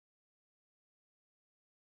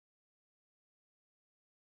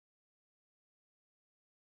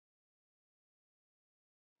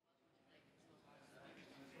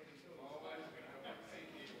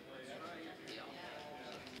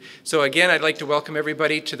So again, I'd like to welcome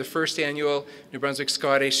everybody to the first annual New Brunswick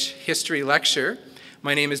Scottish History Lecture.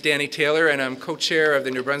 My name is Danny Taylor, and I'm co-chair of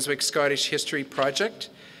the New Brunswick Scottish History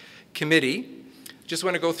Project Committee. Just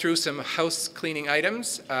want to go through some house cleaning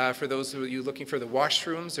items. For those of you looking for the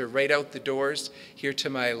washrooms, they're right out the doors here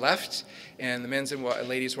to my left, and the men's and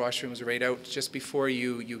ladies' washrooms are right out just before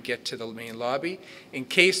you get to the main lobby. In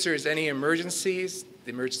case there's any emergencies,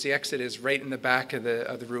 the emergency exit is right in the back of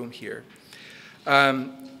the room here.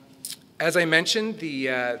 As I mentioned,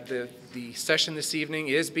 the session this evening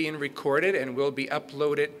is being recorded and will be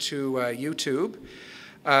uploaded to YouTube.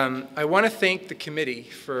 I want to thank the committee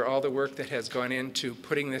for all the work that has gone into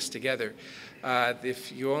putting this together.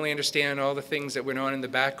 If you only understand all the things that went on in the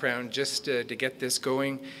background just to get this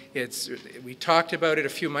going, we talked about it a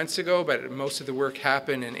few months ago, but most of the work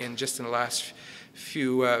happened in the last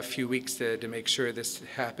few weeks to make sure this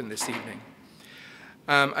happened this evening.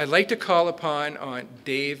 I'd like to call upon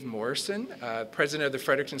Dave Morrison, President of the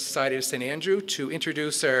Fredericton Society of St. Andrew, to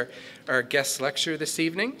introduce our guest lecturer this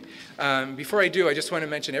evening. Before I do, I just want to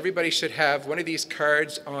mention everybody should have one of these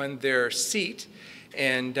cards on their seat,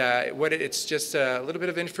 and it's just a little bit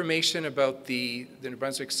of information about the New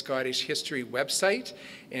Brunswick Scottish History website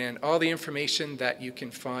and all the information that you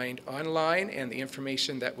can find online and the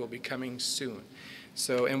information that will be coming soon.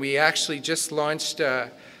 And we actually just launched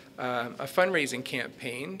a fundraising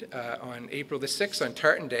campaign on April the 6th on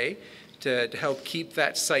Tartan Day to help keep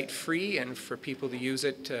that site free and for people to use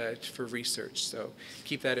it for research. So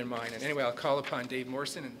keep that in mind. And anyway, I'll call upon Dave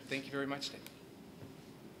Morrison, and thank you very much, Dave.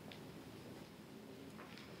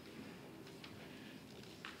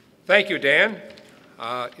 Thank you, Dan.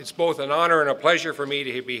 It's both an honor and a pleasure for me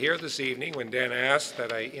to be here this evening when Dan asked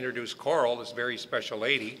that I introduce Koral, this very special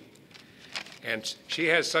lady. And she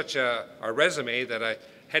has such a resume that I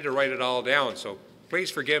had to write it all down, so please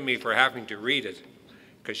forgive me for having to read it,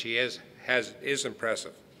 because she is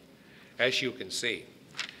impressive, as you can see.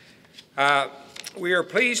 We are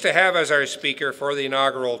pleased to have as our speaker for the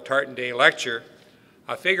inaugural Tartan Day lecture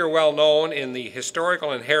a figure well known in the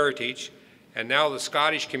historical and heritage and now the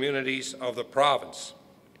Scottish communities of the province.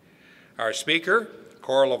 Our speaker,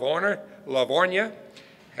 Koral LaVorgna,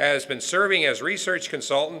 has been serving as research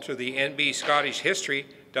consultant to the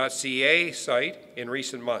NBSHhistory.ca site in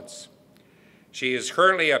recent months. She is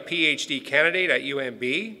currently a PhD candidate at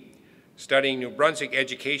UNB, studying New Brunswick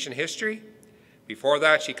education history. Before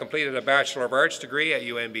that, she completed a Bachelor of Arts degree at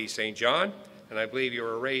UNB St. John, and I believe you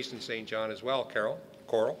were raised in St. John as well,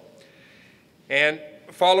 Koral. And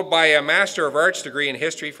followed by a Master of Arts degree in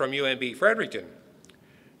history from UNB Fredericton.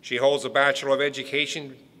 She holds a Bachelor of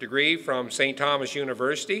Education degree from St. Thomas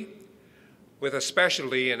University with a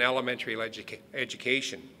specialty in elementary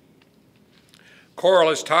education. Koral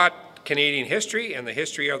has taught Canadian history and the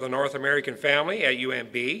history of the North American family at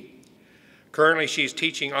UNB. Currently, she's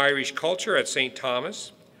teaching Irish culture at St.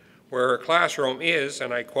 Thomas, where her classroom is,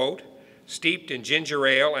 and I quote, steeped in ginger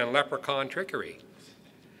ale and leprechaun trickery.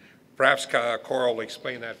 Perhaps Koral will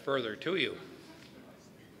explain that further to you.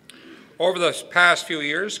 Over the past few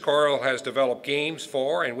years, Koral has developed games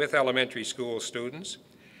for and with elementary school students,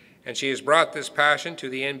 and she has brought this passion to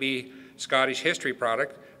the NB Scottish History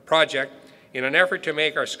Project in an effort to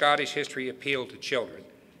make our Scottish history appeal to children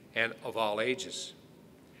and of all ages.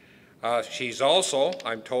 She's also,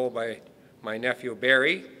 I'm told by my nephew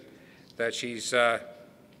Barry, that she's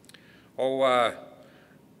worked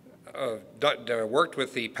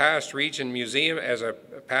with the Past Region Museum as a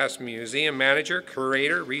past museum manager,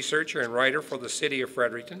 curator, researcher, and writer for the city of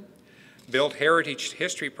Fredericton, built heritage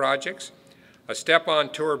history projects, a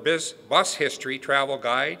step-on-tour bus history travel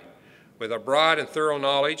guide with a broad and thorough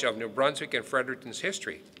knowledge of New Brunswick and Fredericton's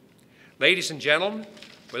history. Ladies and gentlemen,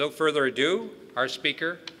 without further ado, our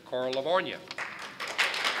speaker, Koral LaVorgna.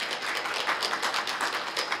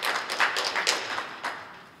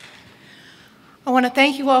 I want to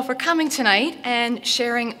thank you all for coming tonight and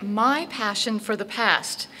sharing my passion for the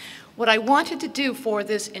past. What I wanted to do for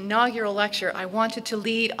this inaugural lecture, I wanted to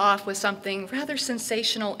lead off with something rather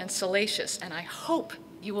sensational and salacious, and I hope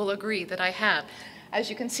you will agree that I have. As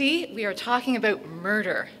you can see, we are talking about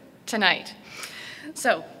murder tonight.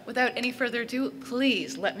 So, without any further ado,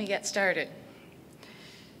 please let me get started.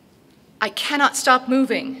 I cannot stop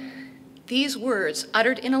moving. These words,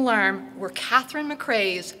 uttered in alarm, were Catherine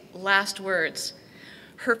McRae's last words.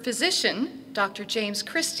 Her physician, Dr. James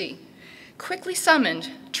Christie, quickly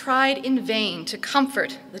summoned, tried in vain to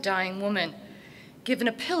comfort the dying woman. Given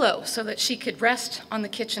a pillow so that she could rest on the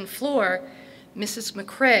kitchen floor, Mrs.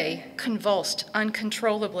 McRae convulsed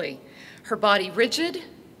uncontrollably, her body rigid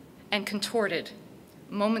and contorted.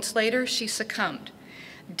 Moments later, she succumbed,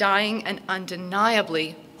 dying an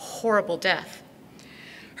undeniably horrible death.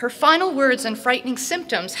 Her final words and frightening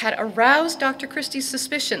symptoms had aroused Dr. Christie's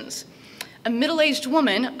suspicions. A middle-aged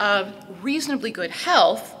woman of reasonably good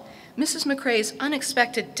health, Mrs. McCrae's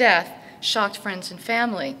unexpected death shocked friends and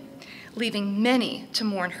family, leaving many to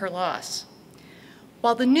mourn her loss.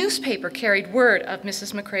 While the newspaper carried word of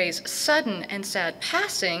Mrs. McCrae's sudden and sad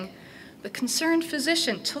passing, the concerned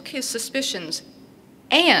physician took his suspicions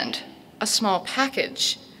and a small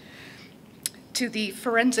package to the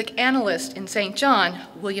forensic analyst in St. John,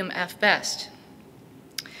 William F. Best.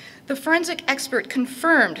 The forensic expert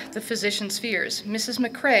confirmed the physician's fears. Mrs.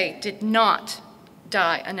 McCrae did not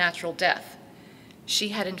die a natural death. She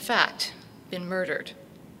had, in fact, been murdered.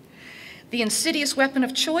 The insidious weapon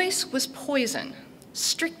of choice was poison,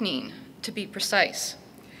 strychnine, to be precise.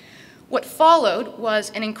 What followed was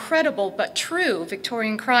an incredible but true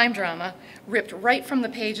Victorian crime drama ripped right from the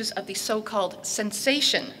pages of the so-called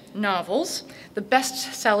sensation novels, the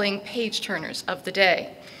best-selling page-turners of the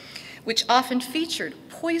day, which often featured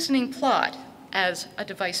poisoning plot as a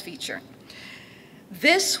device feature.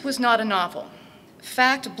 This was not a novel.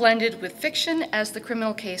 Fact blended with fiction as the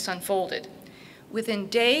criminal case unfolded. Within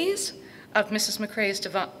days of Mrs. McCrae's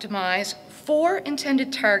demise, 4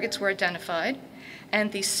 intended targets were identified,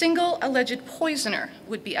 and the single alleged poisoner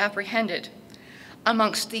would be apprehended.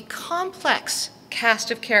 Amongst the complex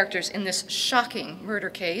cast of characters in this shocking murder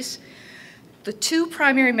case, the 2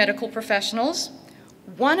 primary medical professionals,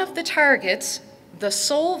 one of the targets, the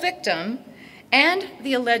sole victim, and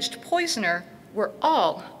the alleged poisoner were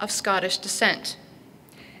all of Scottish descent.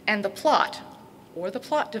 And the plot, or the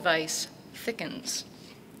plot device, thickens.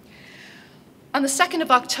 On the 2nd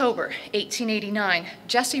of October, 1889,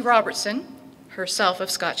 Jessie Robertson, herself of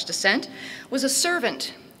Scotch descent, was a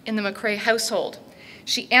servant in the McCrae household.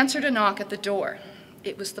 She answered a knock at the door.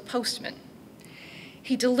 It was the postman.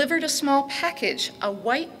 He delivered a small package, a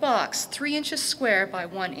white box 3 inches square by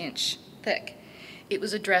 1 inch thick. It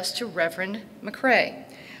was addressed to Reverend McCrae,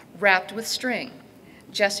 wrapped with string.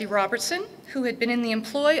 Jessie Robertson, who had been in the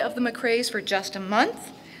employ of the McCraes for just a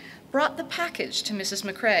month, brought the package to Mrs.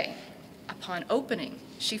 McCrae. Upon opening,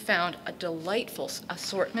 she found a delightful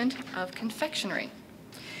assortment of confectionery.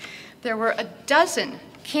 There were a dozen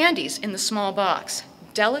candies in the small box,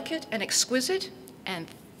 delicate and exquisite and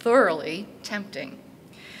thoroughly tempting.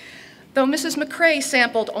 Though Mrs. McCrae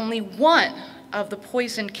sampled only one of the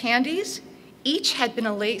poisoned candies, each had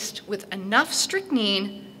been laced with enough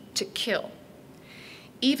strychnine to kill.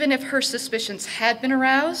 Even if her suspicions had been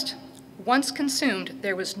aroused, once consumed,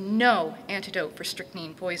 there was no antidote for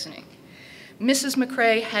strychnine poisoning. Mrs.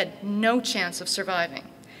 McCrae had no chance of surviving.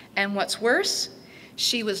 And what's worse,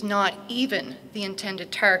 she was not even the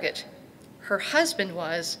intended target. Her husband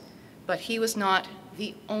was, but he was not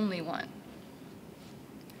the only one.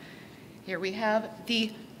 Here we have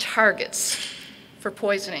the targets for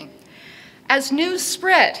poisoning. As news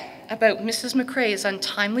spread about Mrs. McCrae's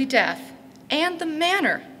untimely death and the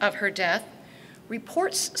manner of her death,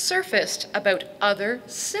 reports surfaced about other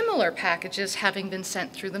similar packages having been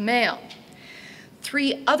sent through the mail.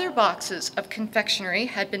 3 other boxes of confectionery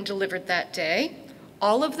had been delivered that day,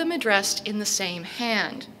 all of them addressed in the same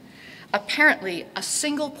hand. Apparently, a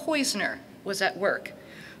single poisoner was at work,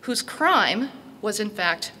 whose crime was in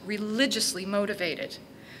fact religiously motivated.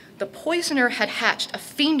 The poisoner had hatched a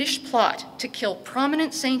fiendish plot to kill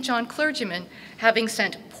prominent St. John clergymen, having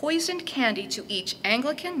sent poisoned candy to each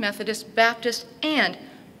Anglican, Methodist, Baptist, and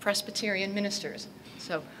Presbyterian ministers.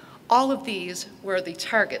 So all of these were the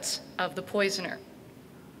targets of the poisoner.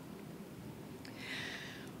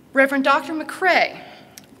 Reverend Dr. McCrae,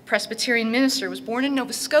 Presbyterian minister, was born in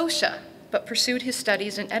Nova Scotia, but pursued his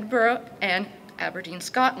studies in Edinburgh and Aberdeen,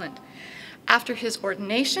 Scotland. After his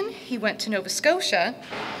ordination, he went to Nova Scotia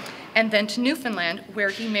and then to Newfoundland, where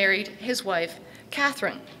he married his wife,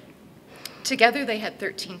 Catherine. Together, they had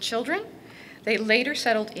 13 children. They later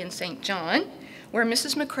settled in St. John, where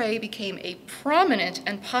Mrs. McCrae became a prominent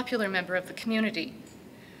and popular member of the community.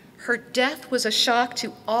 Her death was a shock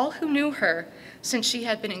to all who knew her, since she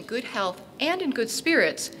had been in good health and in good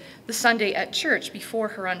spirits the Sunday at church before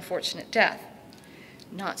her unfortunate death.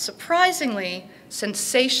 Not surprisingly,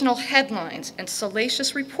 sensational headlines and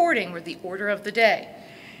salacious reporting were the order of the day,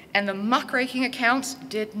 and the muckraking accounts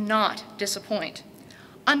did not disappoint.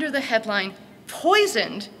 Under the headline,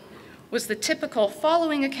 "Poisoned," was the typical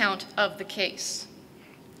following account of the case.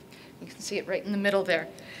 You can see it right in the middle there.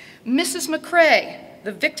 Mrs. McCrae,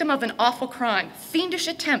 the victim of an awful crime, fiendish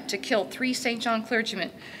attempt to kill 3 St. John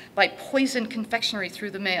clergymen by poisoned confectionery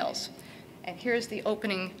through the mails. And here's the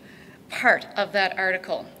opening part of that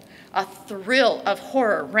article. A thrill of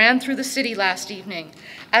horror ran through the city last evening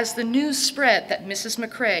as the news spread that Mrs.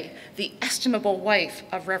 McCrae, the estimable wife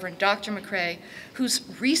of Reverend Dr. McCrae, whose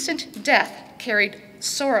recent death carried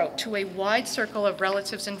sorrow to a wide circle of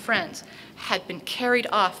relatives and friends, had been carried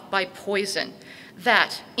off by poison.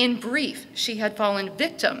 That, in brief, she had fallen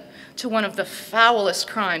victim to one of the foulest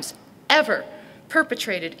crimes ever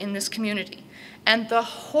perpetrated in this community. And the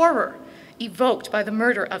horror evoked by the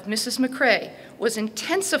murder of Mrs. McCrae was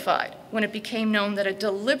intensified when it became known that a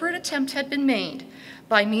deliberate attempt had been made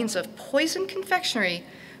by means of poison confectionery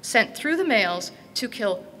sent through the mails to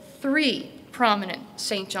kill 3 prominent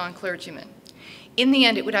St. John clergymen. In the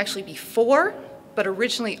end, it would actually be 4, but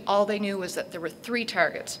originally all they knew was that there were 3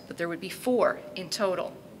 targets, but there would be 4 in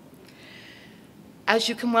total. As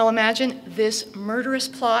you can well imagine, this murderous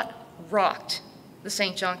plot rocked the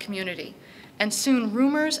St. John community, and soon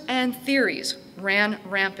rumors and theories ran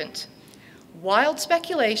rampant. Wild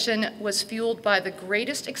speculation was fueled by the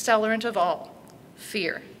greatest accelerant of all,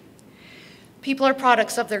 fear. People are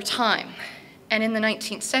products of their time, and in the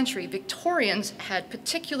 19th century, Victorians had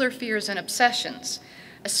particular fears and obsessions,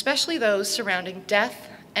 especially those surrounding death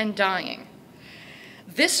and dying.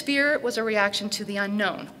 This fear was a reaction to the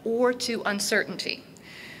unknown or to uncertainty.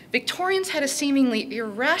 Victorians had a seemingly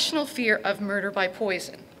irrational fear of murder by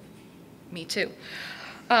poison. Me too.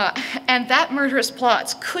 And that murderous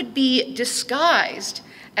plots could be disguised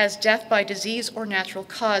as death by disease or natural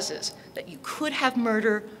causes, that you could have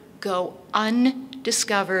murder go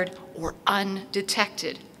undiscovered or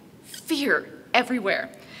undetected. Fear everywhere.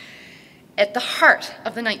 At the heart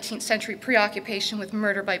of the 19th century preoccupation with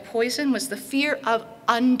murder by poison was the fear of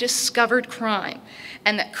undiscovered crime,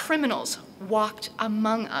 and that criminals walked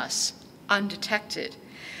among us undetected,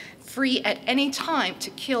 free at any time to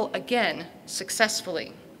kill again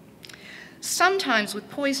successfully. Sometimes with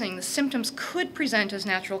poisoning, the symptoms could present as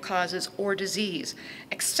natural causes or disease,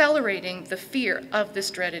 accelerating the fear of this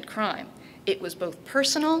dreaded crime. It was both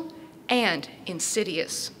personal and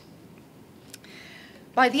insidious.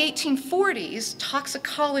 By the 1840s,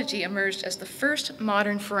 toxicology emerged as the first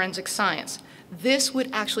modern forensic science. This would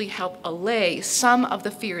actually help allay some of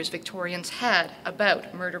the fears Victorians had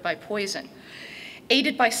about murder by poison.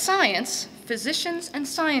 Aided by science, physicians and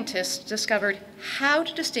scientists discovered how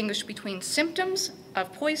to distinguish between symptoms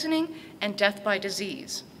of poisoning and death by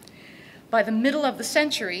disease. By the middle of the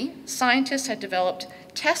century, scientists had developed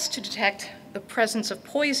tests to detect the presence of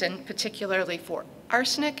poison, particularly for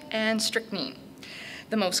arsenic and strychnine,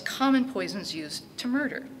 the most common poisons used to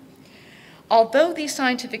murder. Although these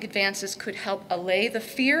scientific advances could help allay the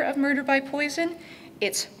fear of murder by poison,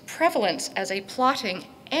 its prevalence as a plotting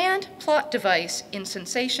and plot device in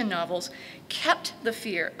sensation novels kept the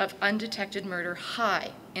fear of undetected murder high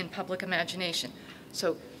in public imagination.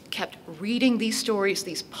 So kept reading these stories,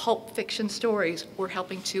 these pulp fiction stories, were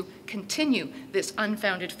helping to continue this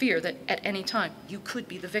unfounded fear that at any time you could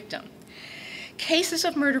be the victim. Cases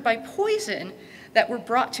of murder by poison that were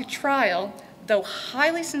brought to trial, though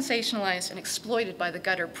highly sensationalized and exploited by the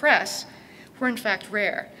gutter press, were in fact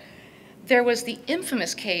rare. There was the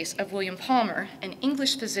infamous case of William Palmer, an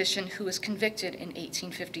English physician who was convicted in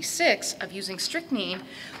 1856 of using strychnine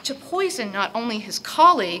to poison not only his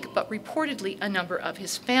colleague, but reportedly a number of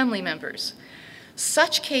his family members.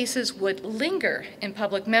 Such cases would linger in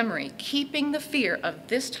public memory, keeping the fear of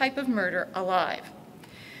this type of murder alive.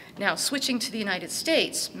 Now, switching to the United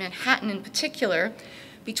States, Manhattan in particular,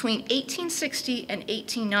 between 1860 and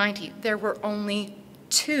 1890, there were only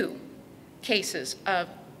 2 cases of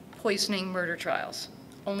poisoning murder trials,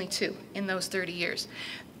 only 2 in those 30 years.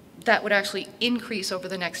 That would actually increase over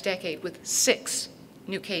the next decade with 6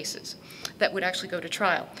 new cases that would actually go to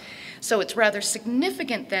trial. So it's rather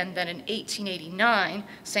significant then that in 1889,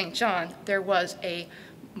 St. John, there was a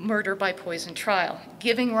murder by poison trial,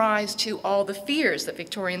 giving rise to all the fears that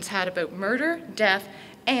Victorians had about murder, death,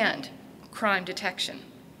 and crime detection.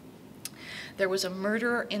 There was a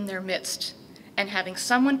murderer in their midst, and having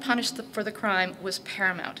someone punished for the crime was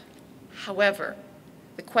paramount. However,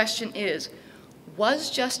 the question is,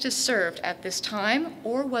 was justice served at this time,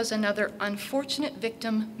 or was another unfortunate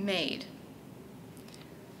victim made?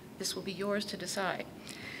 This will be yours to decide.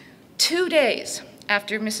 2 days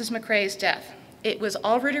after Mrs. McCrae's death, it was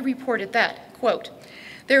already reported that, quote,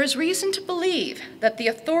 "There is reason to believe that the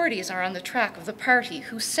authorities are on the track of the party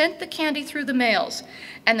who sent the candy through the mails,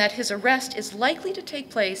 and that his arrest is likely to take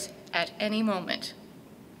place at any moment."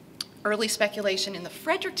 Early speculation in the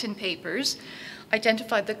Fredericton papers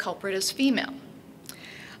identified the culprit as female.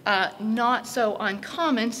 Not so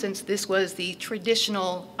uncommon, since this was the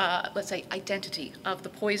traditional, let's say, identity of the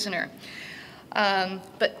poisoner.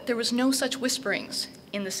 But there was no such whisperings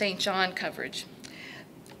in the St. John coverage.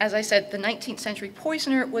 As I said, the 19th century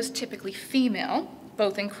poisoner was typically female,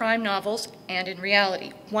 both in crime novels and in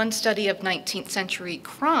reality. One study of 19th century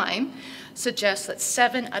crime suggests that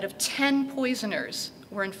 7 out of 10 poisoners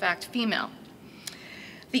were in fact female.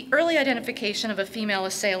 The early identification of a female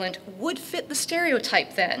assailant would fit the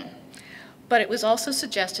stereotype then, but it was also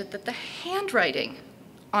suggested that the handwriting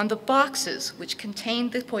on the boxes which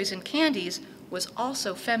contained the poisoned candies was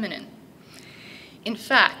also feminine. In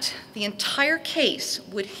fact, the entire case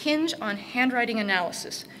would hinge on handwriting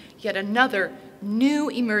analysis, yet another new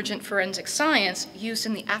emergent forensic science used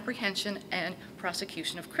in the apprehension and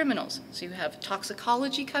prosecution of criminals. So you have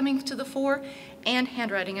toxicology coming to the fore and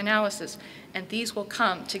handwriting analysis, and these will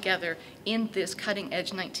come together in this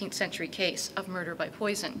cutting-edge 19th century case of murder by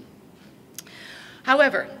poison.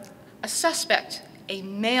 However, a suspect, a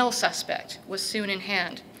male suspect, was soon in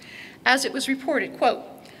hand. As it was reported, quote,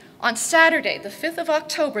 "On Saturday, the 5th of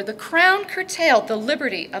October, the Crown curtailed the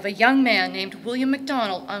liberty of a young man named William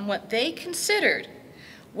MacDonald on what they considered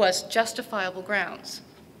was justifiable grounds."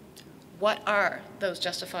 What are those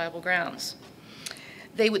justifiable grounds?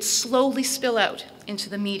 They would slowly spill out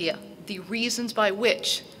into the media, the reasons by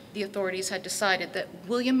which the authorities had decided that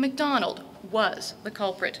William MacDonald was the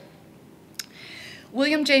culprit.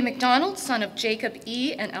 William J. MacDonald, son of Jacob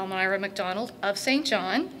E. and Elmira MacDonald of St.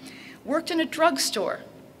 John, worked in a drugstore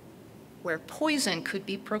where poison could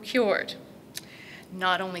be procured.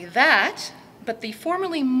 Not only that, but the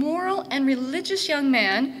formerly moral and religious young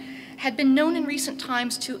man had been known in recent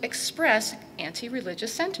times to express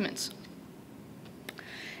anti-religious sentiments.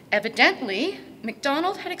 Evidently,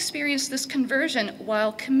 MacDonald had experienced this conversion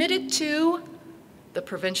while committed to the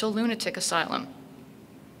provincial lunatic asylum.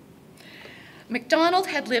 MacDonald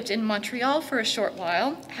had lived in Montreal for a short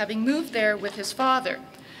while, having moved there with his father.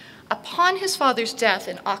 Upon his father's death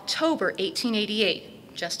in October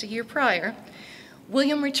 1888, just a year prior,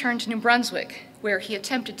 William returned to New Brunswick, where he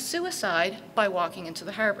attempted suicide by walking into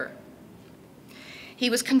the harbor. He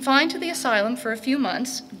was confined to the asylum for a few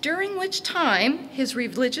months, during which time his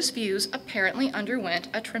religious views apparently underwent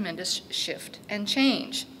a tremendous shift and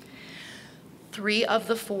change. 3 of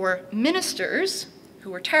the 4 ministers who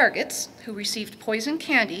were targets, who received poison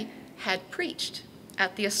candy, had preached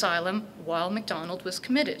at the asylum while MacDonald was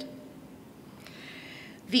committed.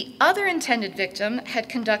 The other intended victim had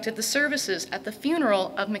conducted the services at the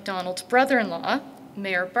funeral of MacDonald's brother-in-law,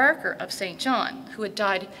 Mayor Barker of St. John, who had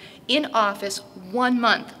died in office 1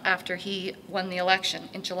 month after he won the election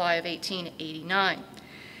in July of 1889.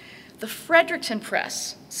 The Fredericton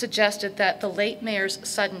press suggested that the late mayor's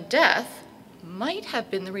sudden death might have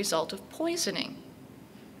been the result of poisoning,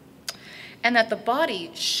 and that the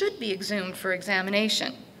body should be exhumed for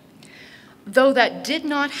examination. Though that did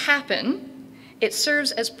not happen, it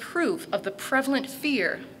serves as proof of the prevalent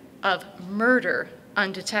fear of murder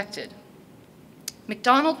undetected.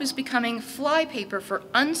 MacDonald was becoming flypaper for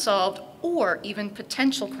unsolved or even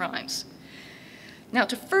potential crimes. Now,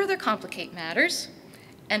 to further complicate matters,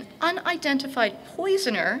 an unidentified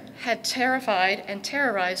poisoner had terrified and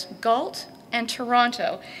terrorized Galt and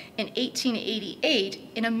Toronto in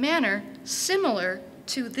 1888 in a manner similar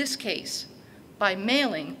to this case, by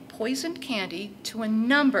mailing poisoned candy to a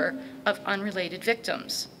number of unrelated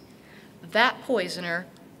victims. That poisoner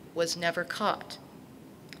was never caught.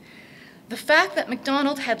 The fact that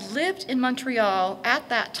MacDonald had lived in Montreal at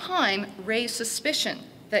that time raised suspicion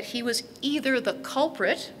that he was either the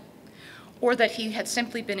culprit or that he had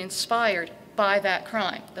simply been inspired by that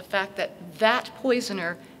crime, the fact that that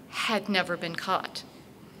poisoner had never been caught.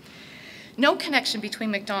 No connection between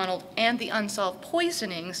MacDonald and the unsolved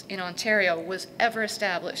poisonings in Ontario was ever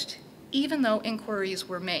established, even though inquiries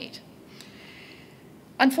were made.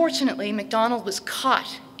 Unfortunately, MacDonald was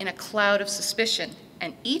caught in a cloud of suspicion,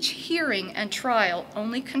 and each hearing and trial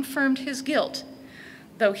only confirmed his guilt,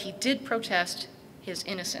 though he did protest his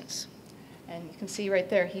innocence. And you can see right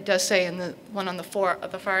there, he does say in the one on the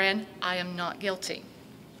far end, "I am not guilty."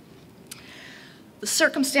 The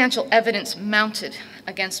circumstantial evidence mounted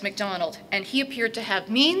against MacDonald, and he appeared to have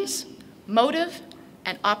means, motive,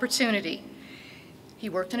 and opportunity. He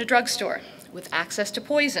worked in a drugstore with access to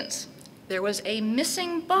poisons. There was a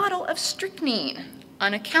missing bottle of strychnine,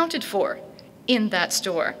 unaccounted for, in that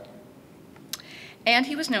store. And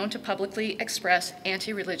he was known to publicly express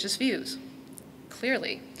anti-religious views,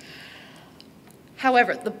 clearly.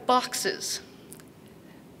 However, the boxes,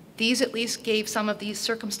 these at least gave some of these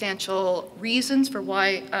circumstantial reasons for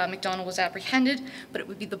why MacDonald was apprehended, but it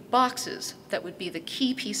would be the boxes that would be the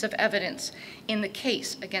key piece of evidence in the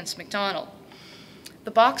case against MacDonald.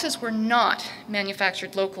 The boxes were not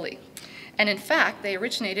manufactured locally, and in fact, they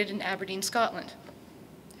originated in Aberdeen, Scotland.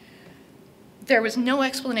 there was no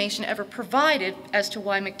explanation ever provided as to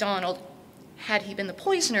why MacDonald, had he been the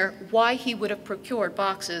poisoner, why he would have procured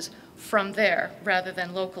boxes from there rather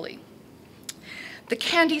than locally. The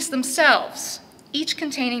candies themselves, each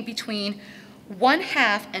containing between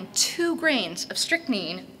 1/2 and 2 grains of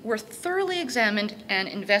strychnine, were thoroughly examined and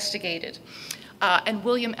investigated. And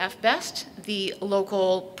William F. Best, the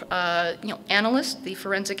local analyst, the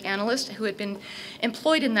forensic analyst who had been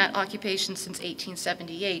employed in that occupation since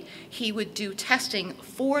 1878, he would do testing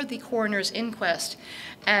for the coroner's inquest,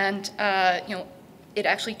 and it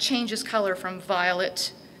actually changes color from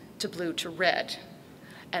violet to blue to red.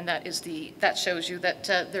 And that shows you that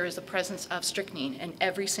there is the presence of strychnine, and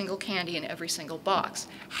every single candy in every single box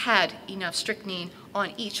had enough strychnine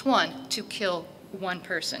on each one to kill one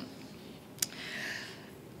person.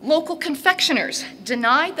 Local confectioners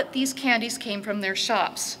denied that these candies came from their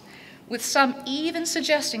shops, with some even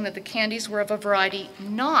suggesting that the candies were of a variety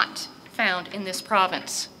not found in this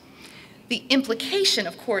province. The implication,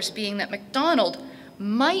 of course, being that MacDonald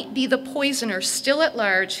might be the poisoner still at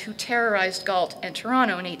large who terrorized Galt and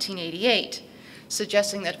Toronto in 1888,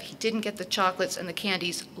 suggesting that if he didn't get the chocolates and the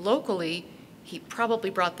candies locally, he probably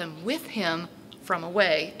brought them with him from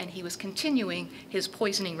away, and he was continuing his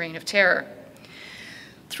poisoning reign of terror.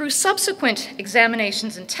 Through subsequent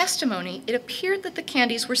examinations and testimony, it appeared that the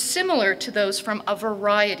candies were similar to those from a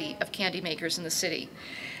variety of candy makers in the city,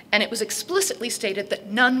 and it was explicitly stated that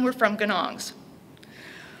none were from Ganongs.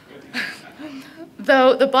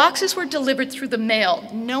 Though the boxes were delivered through the mail,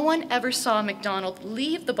 no one ever saw MacDonald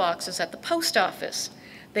leave the boxes at the post office.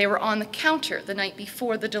 They were on the counter the night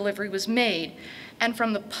before the delivery was made, and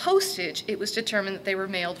from the postage, it was determined that they were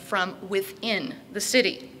mailed from within the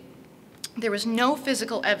city. There was no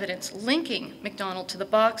physical evidence linking MacDonald to the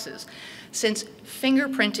boxes, since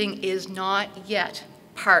fingerprinting is not yet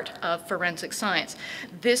part of forensic science.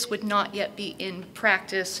 This would not yet be in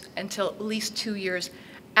practice until at least 2 years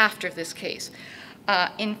after this case.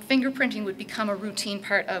 Fingerprinting would become a routine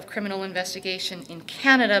part of criminal investigation in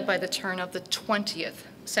Canada by the turn of the 20th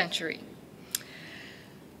century.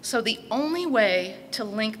 So the only way to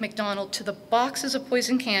link MacDonald to the boxes of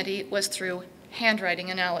poison candy was through handwriting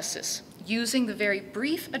analysis, using the very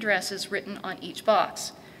brief addresses written on each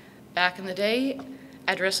box. Back in the day,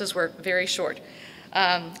 addresses were very short.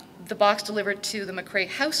 The box delivered to the McRae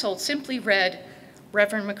household simply read,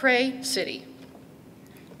 Reverend McRae, City.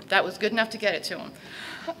 That was good enough to get it to him.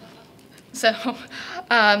 So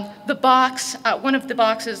the box, one of the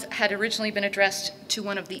boxes had originally been addressed to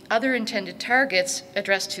one of the other intended targets,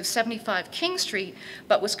 addressed to 75 King Street,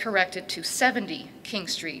 but was corrected to 70 King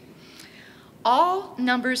Street. All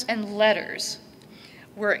numbers and letters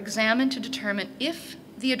were examined to determine if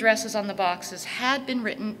the addresses on the boxes had been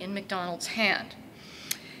written in MacDonald's hand.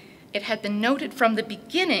 It had been noted from the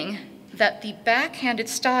beginning that the backhanded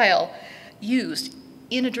style used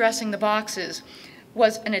in addressing the boxes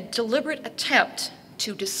was a deliberate attempt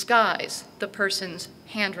to disguise the person's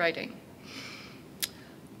handwriting,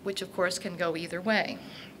 which of course can go either way,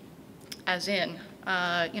 as in,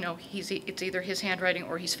 it's either his handwriting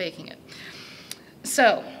or he's faking it.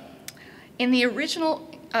 So, in the original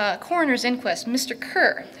coroner's inquest, Mr.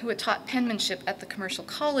 Kerr, who had taught penmanship at the Commercial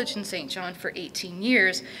College in St. John for 18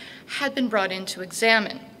 years, had been brought in to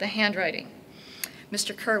examine the handwriting.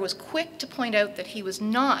 Mr. Kerr was quick to point out that he was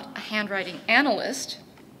not a handwriting analyst,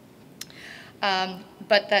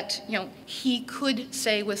 but that he could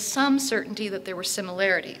say with some certainty that there were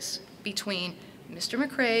similarities between Mr.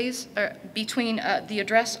 McRae's, between the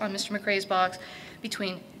address on Mr. McRae's box,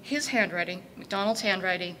 between his handwriting, MacDonald's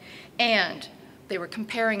handwriting, and they were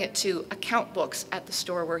comparing it to account books at the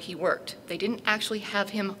store where he worked. They didn't actually have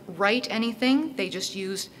him write anything, they just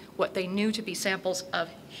used what they knew to be samples of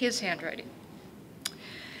his handwriting.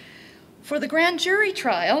 For the grand jury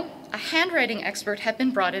trial, a handwriting expert had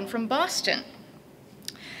been brought in from Boston.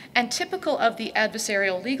 And typical of the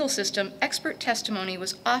adversarial legal system, expert testimony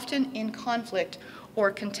was often in conflict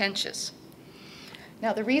or contentious.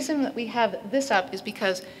 Now, the reason that we have this up is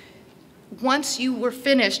because once you were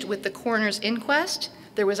finished with the coroner's inquest,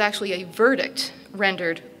 there was actually a verdict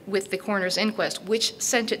rendered with the coroner's inquest, which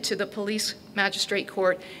sent it to the police magistrate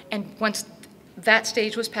court, and once that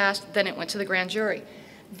stage was passed, then it went to the grand jury.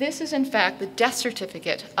 This is, in fact, the death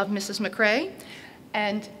certificate of Mrs. McRae,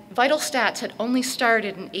 and vital stats had only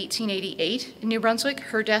started in 1888 in New Brunswick,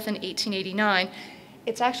 her death in 1889.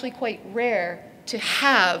 It's actually quite rare to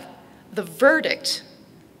have the verdict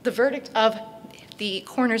of the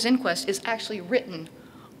coroner's inquest is actually written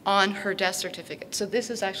on her death certificate. So this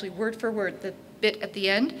is actually word for word, the bit at the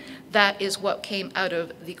end, that is what came out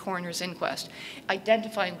of the coroner's inquest,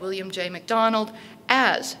 identifying William J. MacDonald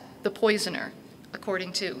as the poisoner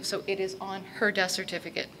according to. So it is on her death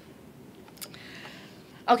certificate.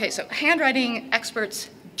 Okay, so handwriting experts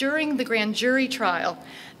during the grand jury trial,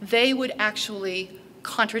 they would actually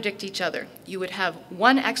contradict each other. You would have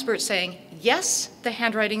one expert saying, yes, the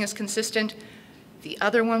handwriting is consistent. The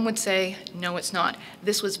other one would say, no, it's not.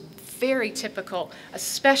 This was very typical,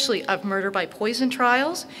 especially of murder by poison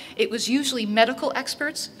trials. It was usually medical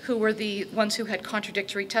experts who were the ones who had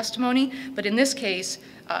contradictory testimony, but in this case,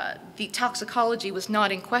 the toxicology was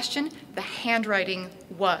not in question, the handwriting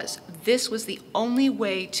was. This was the only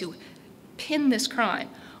way to pin this crime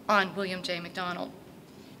on William J. MacDonald.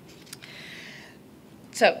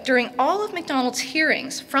 So during all of MacDonald's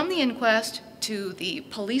hearings, from the inquest to the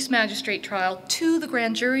police magistrate trial to the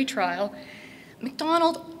grand jury trial,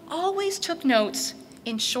 MacDonald always took notes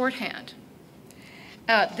in shorthand.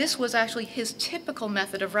 This was actually his typical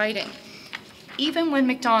method of writing. Even when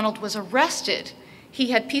MacDonald was arrested,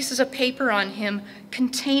 he had pieces of paper on him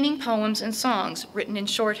containing poems and songs written in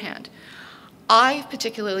shorthand. I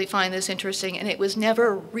particularly find this interesting, and it was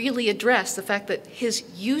never really addressed, the fact that his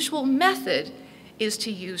usual method is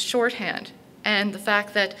to use shorthand, and the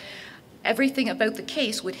fact that everything about the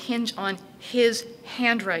case would hinge on his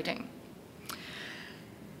handwriting.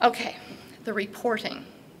 Okay, the reporting.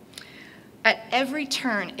 At every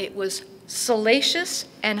turn, it was salacious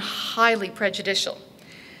and highly prejudicial.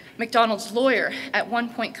 MacDonald's lawyer at one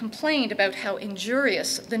point complained about how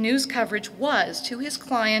injurious the news coverage was to his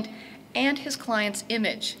client and his client's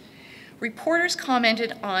image. Reporters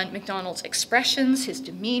commented on MacDonald's expressions, his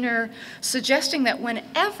demeanor, suggesting that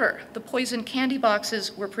whenever the poisoned candy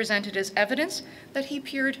boxes were presented as evidence, that he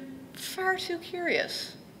appeared far too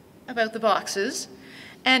curious about the boxes.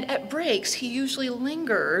 And at breaks, he usually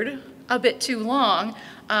lingered a bit too long,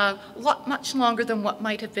 much longer than what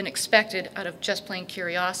might have been expected out of just plain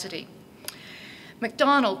curiosity.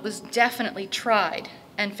 MacDonald was definitely tried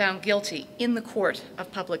and found guilty in the court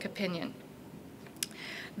of public opinion.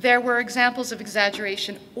 There were examples of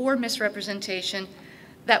exaggeration or misrepresentation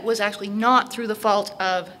that was actually not through the fault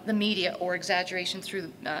of the media or exaggeration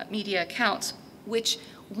through media accounts, which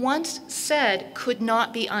once said could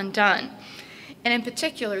not be undone. And in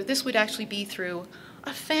particular, this would actually be through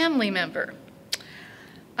a family member.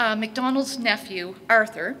 MacDonald's nephew,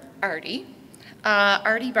 Artie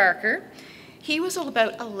Barker, he was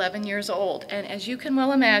about 11 years old, and as you can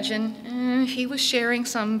well imagine, he was sharing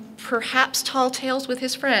some perhaps tall tales with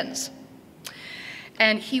his friends.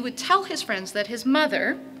 And he would tell his friends that his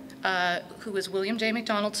mother, who was William J.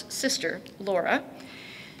 MacDonald's sister, Laura,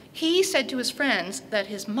 he said to his friends that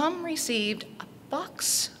his mom received a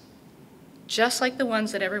box just like the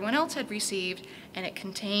ones that everyone else had received, and it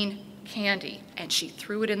contained candy, and she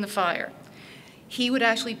threw it in the fire. He would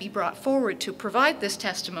actually be brought forward to provide this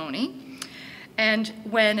testimony, and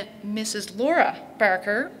when Mrs. Laura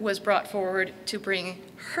Barker was brought forward to bring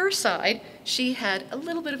her side, she had a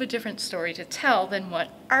little bit of a different story to tell than what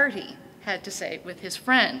Artie had to say with his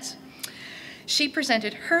friends. She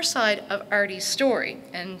presented her side of Artie's story,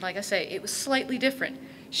 and like I say, it was slightly different.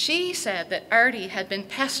 She said that Artie had been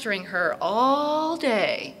pestering her all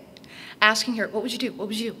day, asking her, what would you do? What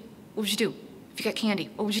would you do? What would you do? If you got candy,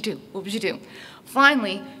 what would you do? What would you do?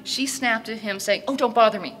 Finally, she snapped at him saying, oh, don't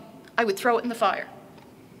bother me. I would throw it in the fire.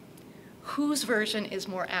 Whose version is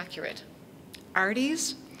more accurate,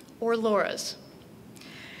 Artie's or Laura's?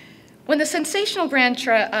 When the sensational grand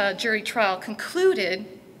jury trial concluded,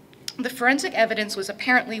 the forensic evidence was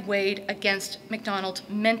apparently weighed against MacDonald's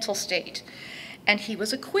mental state, and he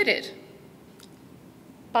was acquitted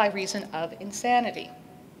by reason of insanity.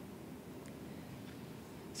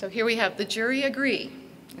 So here we have the jury agree.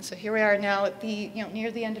 And so here we are now at the, near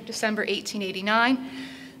the end of December 1889.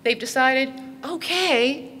 They've decided,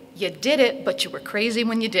 okay, you did it, but you were crazy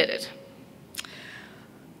when you did it.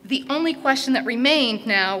 The only question that remained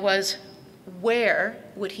now was, where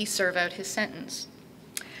would he serve out his sentence?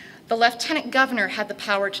 The lieutenant governor had the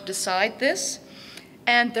power to decide this,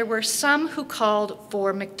 and there were some who called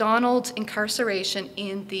for MacDonald's incarceration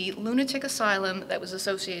in the lunatic asylum that was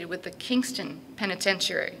associated with the Kingston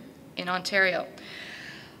Penitentiary in Ontario.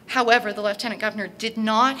 However, the lieutenant governor did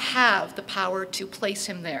not have the power to place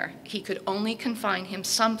him there. He could only confine him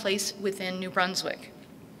someplace within New Brunswick.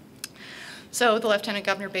 So the lieutenant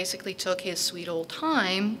governor basically took his sweet old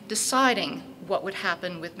time deciding what would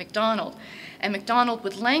happen with MacDonald. And MacDonald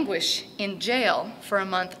would languish in jail for a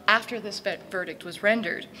month after this verdict was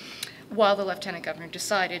rendered, while the lieutenant governor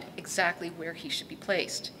decided exactly where he should be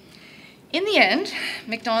placed. In the end,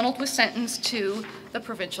 MacDonald was sentenced to the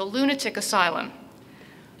provincial lunatic asylum,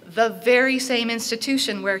 the very same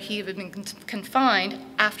institution where he had been confined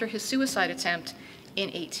after his suicide attempt in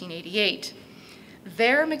 1888.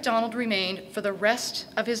 There, MacDonald remained for the rest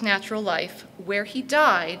of his natural life, where he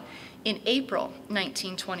died in April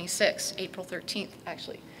 1926, April 13th,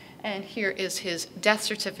 actually. And here is his death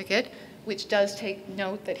certificate, which does take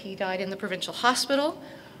note that he died in the provincial hospital.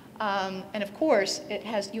 And of course,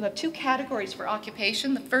 you have two categories for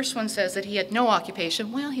occupation. The first one says that he had no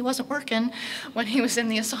occupation. Well, he wasn't working when he was in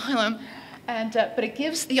the asylum. But it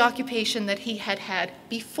gives the occupation that he had had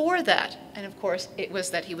before that. And of course, it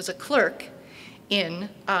was that he was a clerk in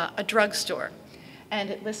a drugstore.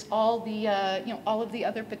 And it lists all of the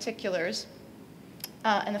other particulars.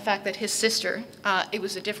 And the fact that his sister, it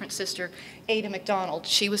was a different sister, Ada MacDonald,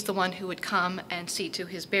 she was the one who would come and see to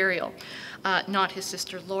his burial, not his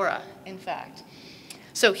sister Laura, in fact.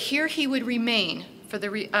 So here he would remain for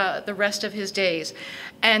the rest of his days.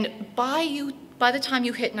 And by the time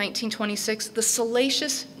you hit 1926, the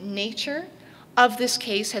salacious nature of this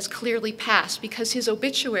case has clearly passed, because his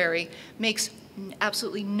obituary makes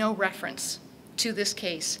absolutely no reference to this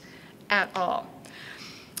case at all.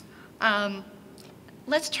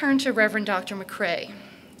 Let's turn to Reverend Dr. McCrae.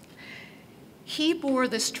 He bore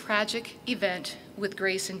this tragic event with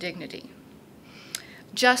grace and dignity.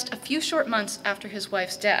 Just a few short months after his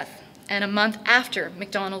wife's death, and a month after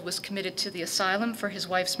MacDonald was committed to the asylum for his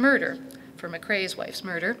wife's murder, for McCrae's wife's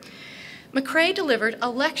murder, McCrae delivered a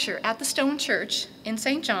lecture at the Stone Church in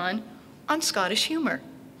St. John on Scottish humor.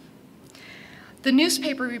 The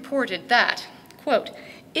newspaper reported that, quote,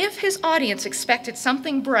 if his audience expected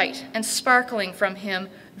something bright and sparkling from him,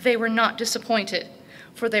 they were not disappointed,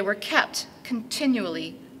 for they were kept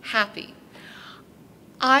continually happy.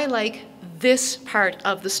 I like this part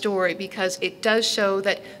of the story because it does show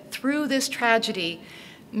that through this tragedy,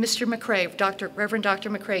 Mr. McCrae, Reverend Dr.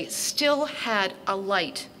 McCrae, still had a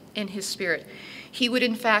light in his spirit. He would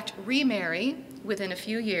in fact remarry within a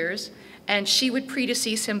few years, and she would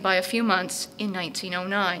predecease him by a few months in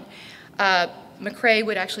 1909. McCrae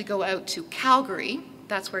would actually go out to Calgary.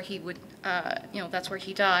 That's where he would, that's where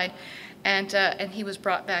he died, and he was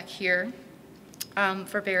brought back here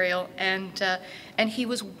for burial, and he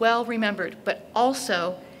was well remembered. But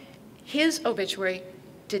also, his obituary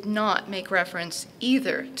did not make reference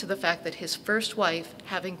either to the fact that his first wife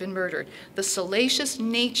having been murdered. The salacious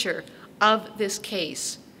nature of this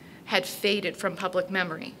case had faded from public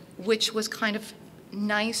memory, which was kind of a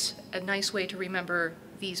nice way to remember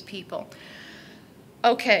these people.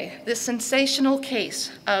 Okay, this sensational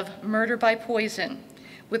case of murder by poison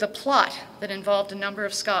with a plot that involved a number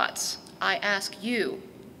of Scots, I ask you,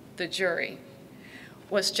 the jury,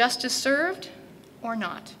 was justice served or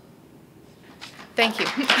not? Thank you.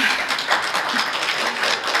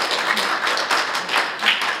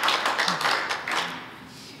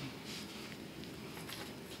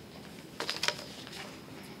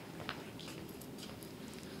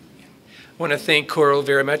 I want to thank Koral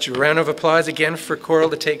very much. A round of applause again for Koral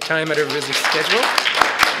to take time out of his busy schedule.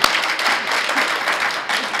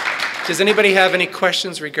 Does anybody have any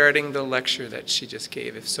questions regarding the lecture that she just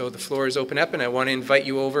gave? If so, the floor is open up, and I want to invite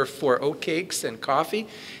you over for oatcakes and coffee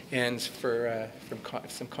and for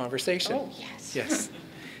some conversation. Oh, yes. Yes.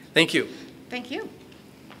 Thank you. Thank you.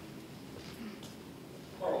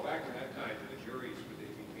 Koral, back in that time, the juries, would they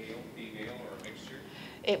be male, female, or a mixture?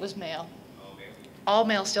 It was male. All male? All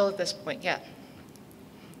male still at this point, yeah.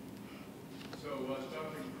 So was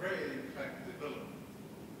Dr. McCrae, in fact, the villain?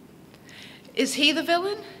 Is he the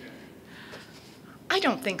villain? I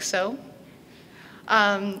don't think so.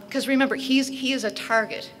 Because remember, he is a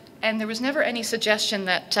target, and there was never any suggestion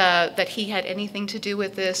that, that he had anything to do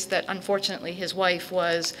with this, that unfortunately his wife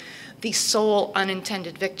was the sole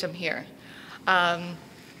unintended victim here. But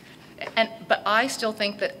I still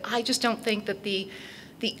think that, I just don't think that the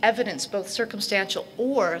evidence, both circumstantial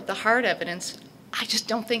or the hard evidence, I just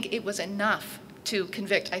don't think it was enough to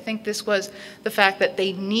convict. I think this was the fact that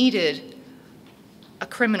they needed a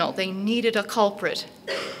criminal, they needed a culprit.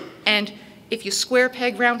 And if you square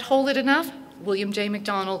peg round hole it enough, William J.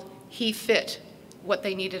 MacDonald, he fit what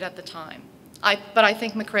they needed at the time. But I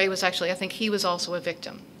think McCrae was actually, I think he was also a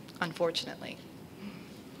victim, unfortunately.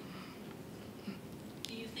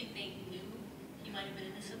 Do you think they knew he might have been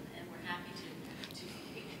innocent and were happy to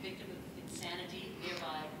convict him of insanity,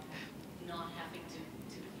 thereby not having to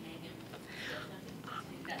hang him? Do you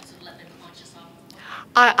think that sort of let their conscience off?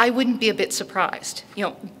 I wouldn't be a bit surprised. You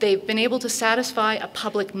know, they've been able to satisfy a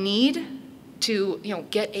public need to, you know,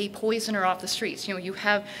 get a poisoner off the streets. You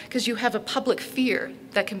know, because you have a public fear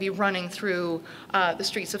that can be running through the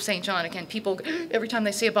streets of St. John. Again, people, every time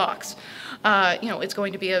they see a box, you know, it's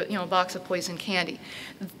going to be a box of poison candy.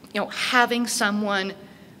 You know, having someone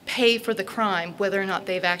pay for the crime, whether or not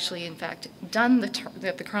they've actually, in fact, done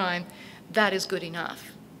the crime, that is good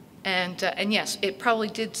enough. And yes, it probably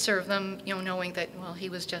did serve them, you know, knowing that, well, he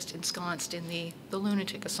was just ensconced in the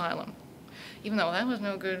lunatic asylum. Even though that was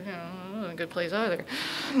no good, you know, wasn't a good place either.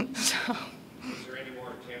 So. Was there any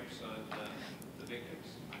more attempts on the victims?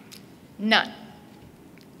 None.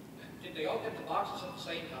 Did they all get the boxes at the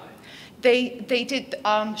same time? They did.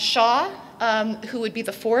 Shaw, who would be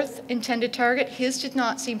the fourth intended target, his did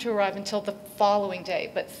not seem to arrive until the following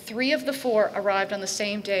day. But 3 of the 4 arrived on the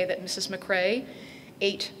same day that Mrs. McRae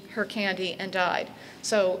ate her candy and died.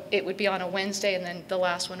 So it would be on a Wednesday, and then the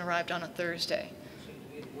last one arrived on a Thursday. Seemed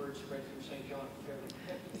to me the word spread through St. John fairly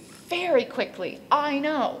quickly. Very quickly, I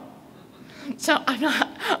know. So I'm not,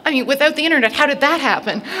 I mean, without the internet, how did that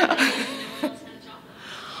happen?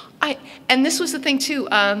 And this was the thing too,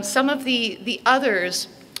 some of the others,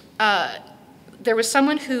 there was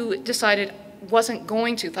someone who decided wasn't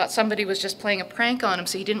going to, thought somebody was just playing a prank on him,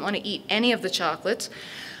 so he didn't want to eat any of the chocolates.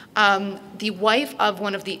 The wife of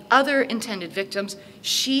one of the other intended victims,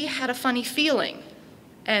 she had a funny feeling.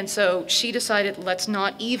 And so she decided, let's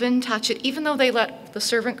not even touch it, even though they let the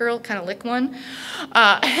servant girl kind of lick one.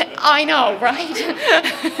 I know, right?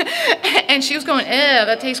 And she was going,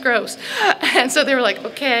 that tastes gross. And so they were like,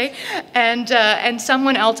 okay. And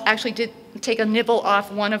someone else actually did take a nibble off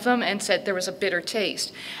one of them and said there was a bitter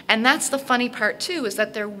taste. And that's the funny part too, is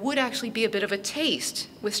that there would actually be a bit of a taste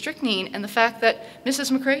with strychnine, and the fact that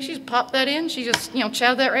Mrs. McRae, she just popped that in, she just, you know,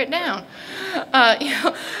 chowed that right down. You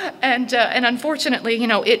know, and unfortunately, you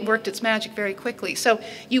know, it worked its magic very quickly. So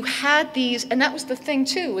you had these, and that was the thing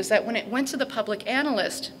too, is that when it went to the public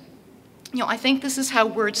analyst, you know, I think this is how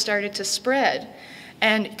word started to spread.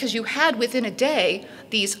 And because you had within a day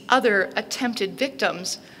these other attempted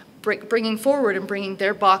victims bringing forward and bringing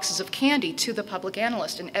their boxes of candy to the public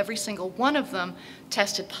analyst, and every single one of them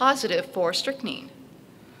tested positive for strychnine.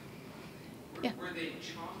 Yeah. Were they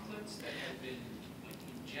chocolates that had been like,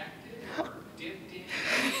 injected or dipped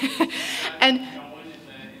in? And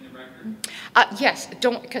in the record? Yes,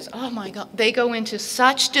 don't, because, oh my God, they go into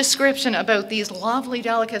such description about these lovely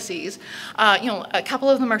delicacies. You know, a couple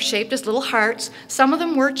of them are shaped as little hearts. Some of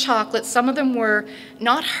them were chocolate. Some of them were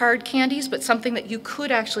not hard candies, but something that you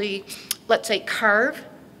could actually, let's say, carve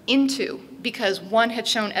into, because one had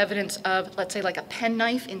shown evidence of, let's say, like a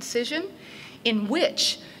penknife incision, in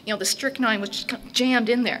which, you know, the strychnine was just jammed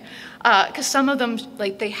in there. Because some of them,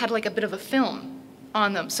 like, they had like a bit of a film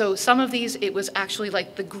on them. So some of these, it was actually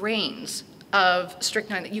like the grains of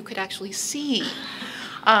strychnine that you could actually see.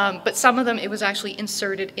 But some of them, it was actually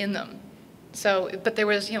inserted in them. So, but there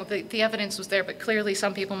was, you know, the evidence was there, but clearly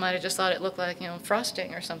some people might have just thought it looked like, you know,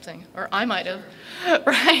 frosting or something, or I might have,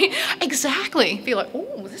 right? Exactly. Be like,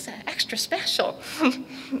 oh, this is extra special.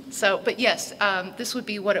 So, but yes, this would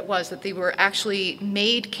be what it was, that they were actually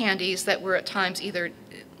made candies that were at times either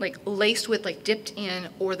like laced with, like dipped in,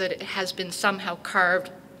 or that it has been somehow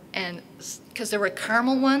carved, and because there were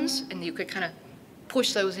caramel ones and you could kind of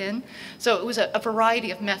push those in. So it was a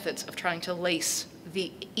variety of methods of trying to lace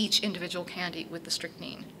each individual candy with the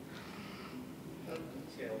strychnine.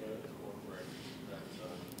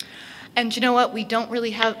 And you know what, we don't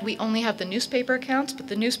really have, we only have the newspaper accounts, but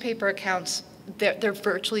the newspaper accounts, they're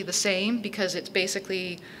virtually the same, because it's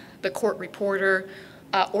basically the court reporter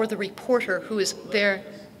or the reporter who is there.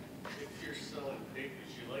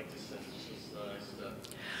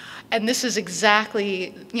 And this is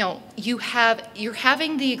exactly, you know, you're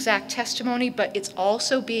having the exact testimony, but it's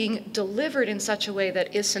also being delivered in such a way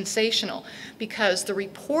that is sensational, because the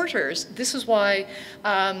reporters, this is why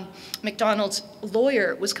MacDonald's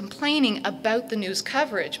lawyer was complaining about the news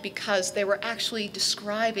coverage, because they were actually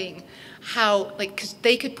describing how, like, because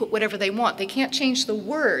they could put whatever they want. They can't change the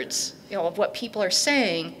words, you know, of what people are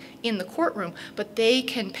saying in the courtroom, but they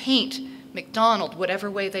can paint MacDonald whatever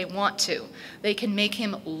way they want to. They can make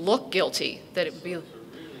him look guilty, that it would be. To really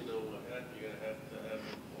know what happened, you're going to have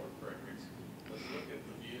the court records. Let's look at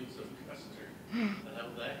the views of Custer and how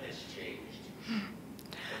that has changed.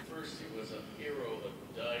 At first he was a hero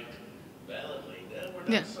that died valiantly. Now we're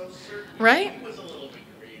not so certain. Right? He was a little bit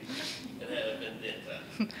crazy and had a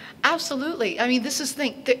vendetta. Absolutely. I mean, this is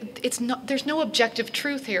the thing. It's not, there's no objective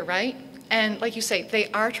truth here, right? And like you say, they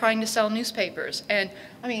are trying to sell newspapers. And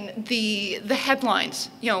I mean, the headlines,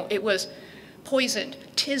 you know, it was poisoned,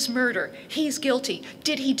 'tis murder, he's guilty,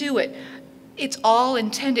 did he do it? It's all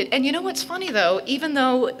intended. And you know what's funny though, even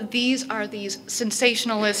though these are these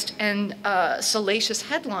sensationalist and salacious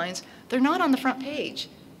headlines, they're not on the front page.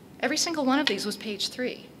 Every single one of these was page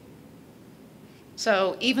 3.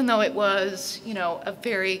 So even though it was, you know, a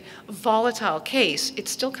very volatile case,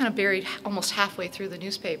 it's still kind of buried almost halfway through the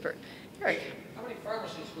newspaper. Eric. How many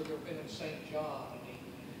pharmacies would there have been in St. John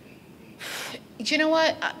You know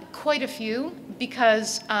what? Quite a few,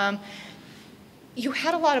 because you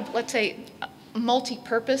had a lot of, let's say,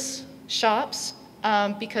 multi-purpose shops,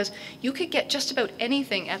 because you could get just about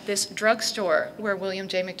anything at this drugstore where William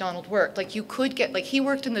J. McDonald worked. Like you could get, like he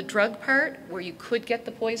worked in the drug part where you could get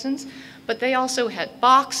the poisons, but they also had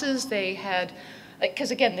boxes, they had,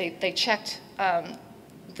 because again, they checked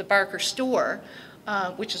the Barker store,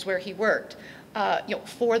 which is where he worked, you know,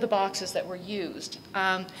 for the boxes that were used.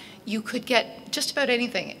 You could get just about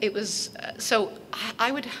anything. It was, so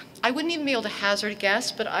I wouldn't even be able to hazard a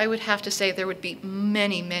guess, but I would have to say there would be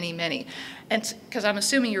many, many, many. And because I'm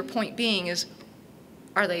assuming your point being is,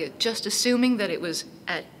 are they just assuming that it was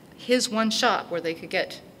at his one shop where they could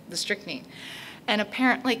get the strychnine? And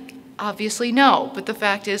apparently, obviously no, but the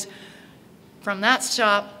fact is, from that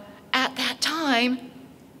shop, at that time,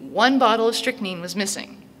 one bottle of strychnine was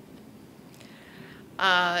missing.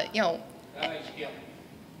 You know, Yeah.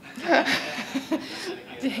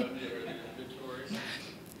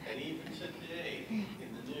 And even today, in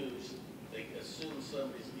the news, they assume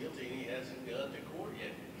somebody's guilty and he hasn't gone to court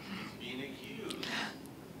yet. He's being accused.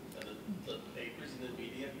 And the papers and the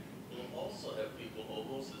media will also have people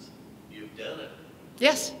almost as, you've done it.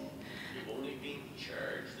 yes. You've only been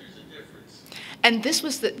charged. There's a difference. And this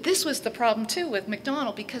was the problem too with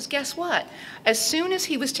McDonald, because guess what? As soon as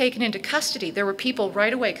he was taken into custody, there were people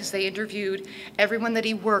right away, because they interviewed everyone that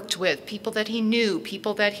he worked with, people that he knew,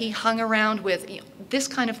 people that he hung around with, you know, this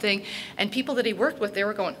kind of thing. And people that he worked with, they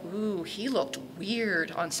were going, ooh, he looked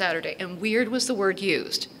weird on Saturday. And weird was the word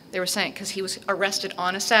used. They were saying, because he was arrested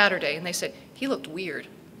on a Saturday, and they said, he looked weird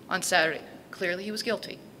on Saturday. Clearly he was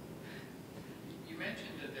guilty. You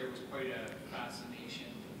mentioned that there was quite a fascination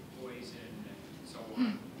with poison and so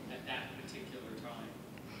on at that particular time.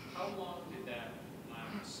 How long did that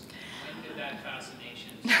last? When did that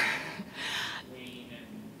fascination start to wane?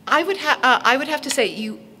 I would have to say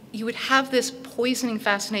you would have this poisoning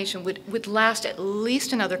fascination would last at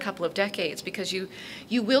least another couple of decades, because you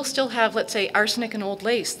will still have, let's say, Arsenic and Old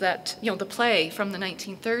Lace, that, you know, the play from the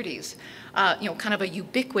 1930s, you know, kind of a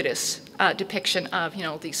ubiquitous depiction of, you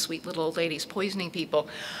know, these sweet little old ladies poisoning people,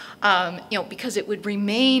 you know, because it would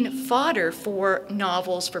remain fodder for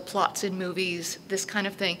novels, for plots in movies, this kind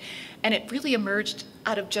of thing. And it really emerged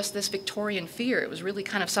out of just this Victorian fear. It was really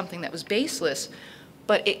kind of something that was baseless,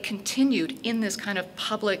 but it continued in this kind of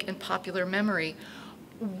public and popular memory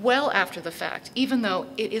well after the fact, even though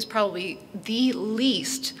it is probably the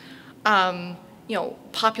least, you know,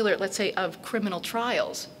 popular, let's say, of criminal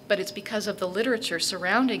trials. But it's because of the literature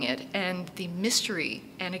surrounding it and the mystery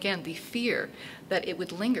and, again, the fear that it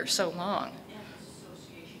would linger so long.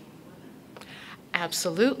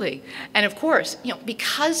 Absolutely. And of course, you know,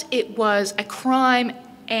 because it was a crime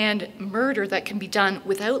and murder that can be done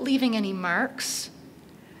without leaving any marks,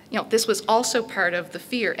 you know, this was also part of the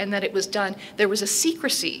fear, and that it was done, there was a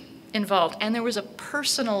secrecy involved, and there was a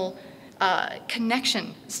personal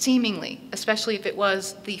connection, seemingly, especially if it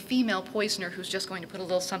was the female poisoner who's just going to put a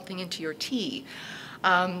little something into your tea,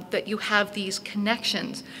 that you have these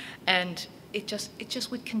connections, and it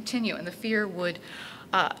just would continue, and the fear would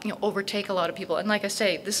you know, overtake a lot of people. And like I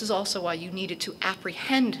say, this is also why you needed to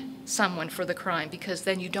apprehend someone for the crime, because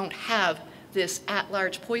then you don't have this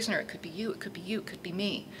at-large poisoner. It could be you, it could be you, it could be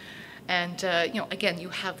me. And, you know, again, you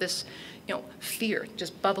have this, you know, fear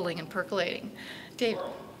just bubbling and percolating. Dave?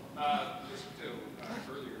 Coral, just to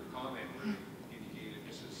earlier comment where you indicated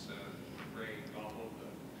Mrs. Gray gobbled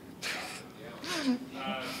the chocolate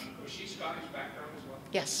down. Was she Scottish background as well?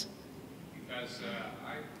 Yes. Because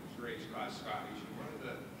I was raised Scottish, and one of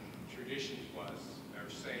the traditions was, or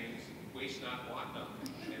sayings, waste not, want not.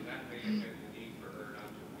 And that may have been the need for her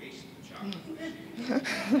not to waste the chocolate.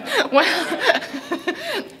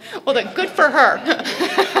 Well, then good for her.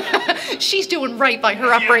 She's doing right by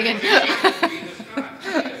her upbringing.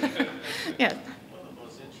 Yeah. One of the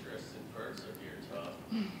most interesting parts of your talk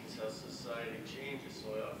is how society changes. So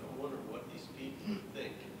I often wonder what these people would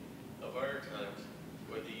think of our times,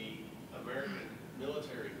 where the American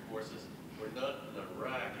military forces were not in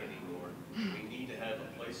Iraq anymore. We need to have a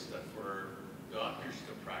place for our doctors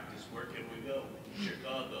to practice. Where can we go?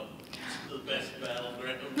 Chicago. It's the best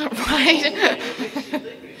battleground. Right.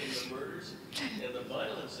 The murders and the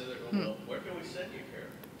violence, and they're going, well, where can we send you, Carol?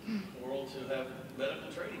 Coral to have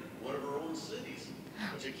medical training, one of our own cities,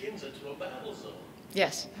 which akins it to a battle zone.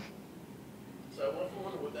 Yes. So I often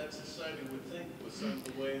wonder what that society would think with some of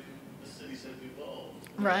the way the cities have evolved.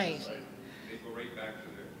 Right. They go right back to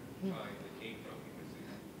their time they came from, because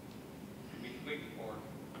we completely foreign.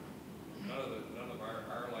 None of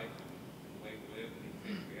our life, the way we live, the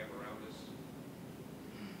things we have around us,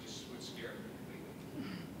 just would scare me completely.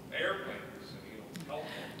 Airplanes.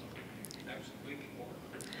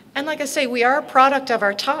 And like I say, we are a product of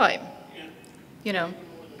our time, you know. More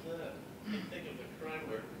than that, I think of a crime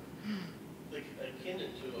where, like, akin to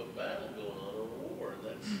a battle going on or a war, and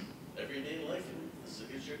that's everyday life in the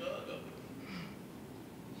city of Chicago.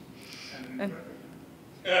 And-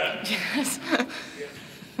 Yes.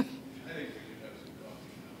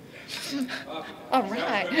 All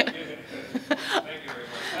right.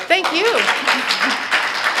 Thank you.